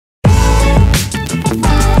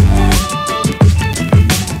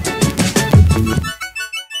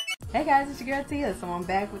guys, it's your girl Tia. So I'm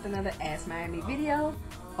back with another Ask Miami video.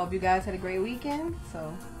 Hope you guys had a great weekend.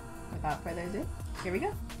 So without further ado, here we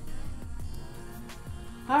go.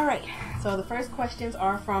 Alright, so the first questions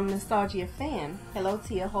are from Nostalgia Fan. Hello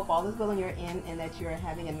Tia, hope all is well on your end and that you're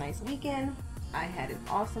having a nice weekend. I had an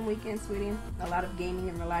awesome weekend, sweetie. A lot of gaming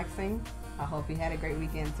and relaxing. I hope you had a great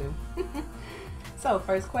weekend too. So,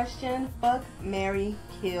 first question, fuck, marry,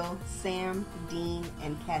 kill Sam, Dean,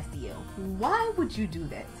 and Castiel. Why would you do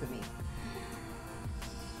that to me?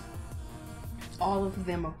 All of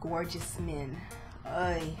them are gorgeous men.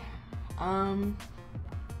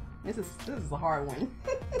 This is a hard one.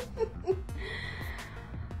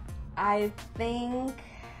 I think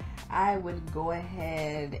I would go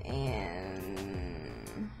ahead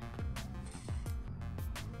and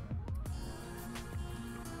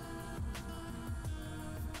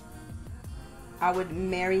I would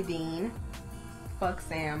marry Dean, fuck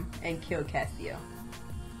Sam, and kill Castiel.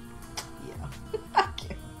 Yeah.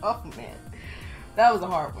 Oh man. That was a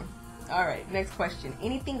hard one. Alright, next question.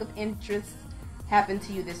 Anything of interest happened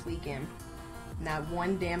to you this weekend? Not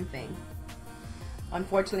one damn thing.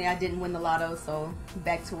 Unfortunately, I didn't win the lotto, so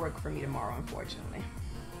back to work for me tomorrow, unfortunately.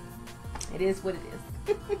 It is what it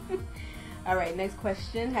is. Alright, next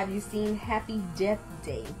question. Have you seen Happy Death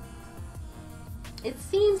Day? It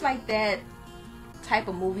seems like that type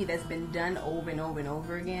of movie that's been done over and over and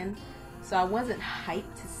over again, so I wasn't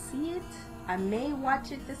hyped to see it. I may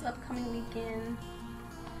watch it this upcoming weekend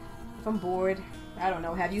if I'm bored. I don't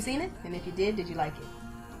know. Have you seen it? And if you did you like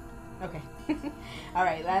it? Okay.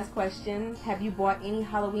 Alright, last question. Have you bought any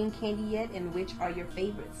Halloween candy yet, and which are your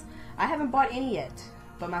favorites? I haven't bought any yet,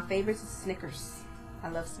 but my favorites is Snickers. I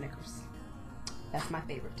love Snickers. That's my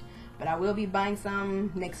favorite. But I will be buying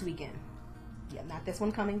some next weekend. Yeah, not this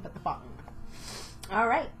one coming, but the following one.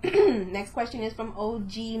 Alright, next question is from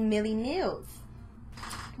OG Millie Nils.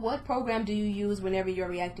 What program do you use whenever you're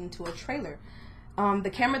reacting to a trailer? The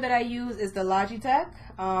camera that I use is the Logitech.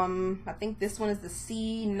 I think this one is the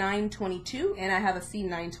C922, and I have a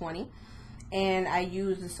C920. And I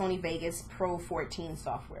use the Sony Vegas Pro 14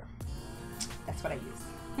 software. That's what I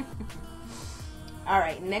use.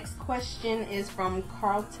 Alright, next question is from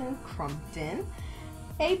Carlton Crumpton.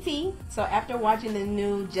 Hey T, so after watching the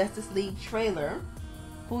new Justice League trailer,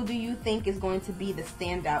 who do you think is going to be the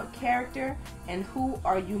standout character, and who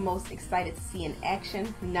are you most excited to see in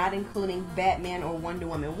action, not including Batman or Wonder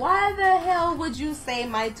Woman? Why the hell would you say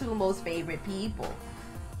my two most favorite people?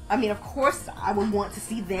 I mean, of course I would want to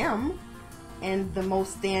see them, and the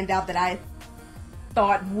most standout that I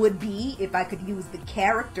thought would be, if I could use the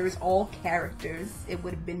characters, all characters, it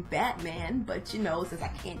would have been Batman, but you know, since I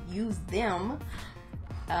can't use them,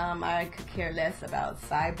 I could care less about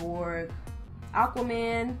Cyborg.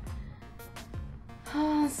 Aquaman,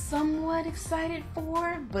 somewhat excited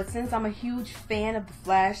for, but since I'm a huge fan of the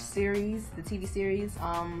Flash series, the TV series,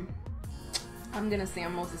 I'm gonna say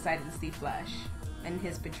I'm most excited to see Flash and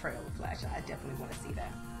his portrayal of Flash. I definitely want to see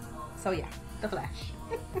that. So yeah, the Flash.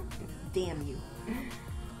 Damn you.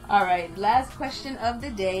 Alright, last question of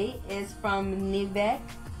the day is from Nivek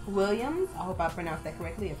Williams. I hope I pronounced that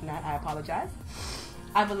correctly. If not, I apologize.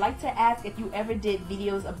 I would like to ask if you ever did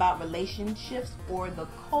videos about relationships or the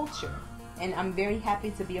culture, and I'm very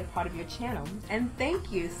happy to be a part of your channel. And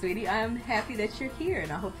thank you, sweetie. I'm happy that you're here,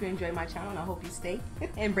 and I hope you enjoy my channel, and I hope you stay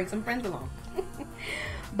and bring some friends along.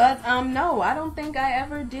 But no, I don't think I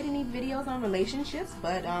ever did any videos on relationships,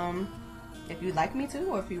 but if you'd like me to,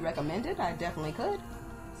 or if you recommend it, I definitely could.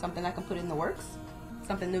 Something I can put in the works,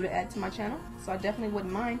 something new to add to my channel, so I definitely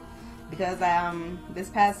wouldn't mind. Because this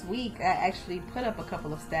past week I actually put up a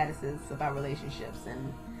couple of statuses about relationships,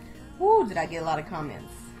 and whoo, did I get a lot of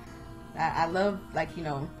comments. I love, like, you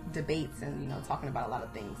know, debates and, you know, talking about a lot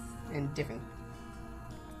of things and different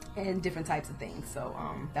types of things. So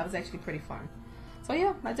that was actually pretty fun. So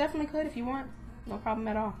yeah, I definitely could if you want. No problem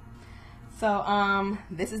at all. So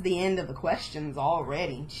this is the end of the questions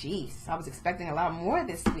already. Jeez, I was expecting a lot more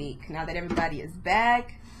this week. Now that everybody is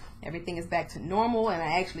back, everything is back to normal, and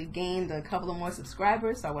I actually gained a couple of more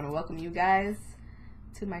subscribers, so I want to welcome you guys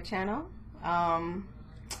to my channel. I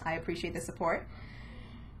appreciate the support.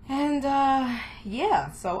 And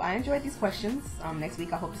yeah, so I enjoyed these questions. Next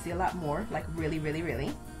week I hope to see a lot more, like really, really,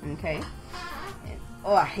 really. Okay. And,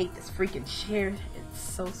 oh, I hate this freaking chair. It's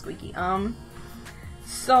so squeaky.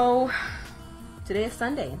 So today is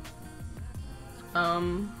Sunday.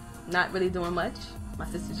 Not really doing much. My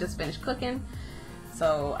sister just finished cooking.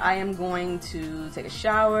 So I am going to take a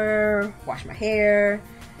shower, wash my hair,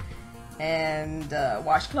 and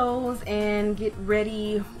wash clothes, and get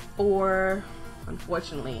ready for,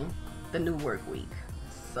 unfortunately, the new work week.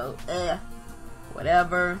 So,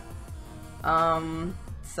 whatever.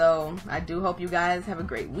 So I do hope you guys have a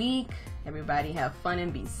great week. Everybody have fun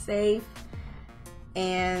and be safe.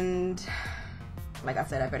 And like I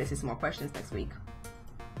said, I better see some more questions next week.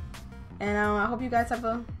 And I hope you guys have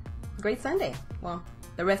a great Sunday. Well,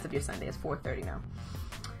 the rest of your Sunday. It's 4:30 now.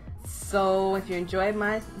 So if you enjoyed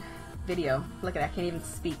my video, look at that, I can't even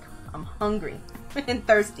speak. I'm hungry and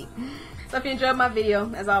thirsty. So if you enjoyed my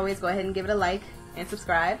video, as always, go ahead and give it a like and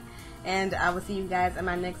subscribe. And I will see you guys in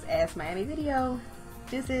my next Ask Miami video.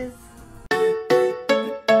 Deuces.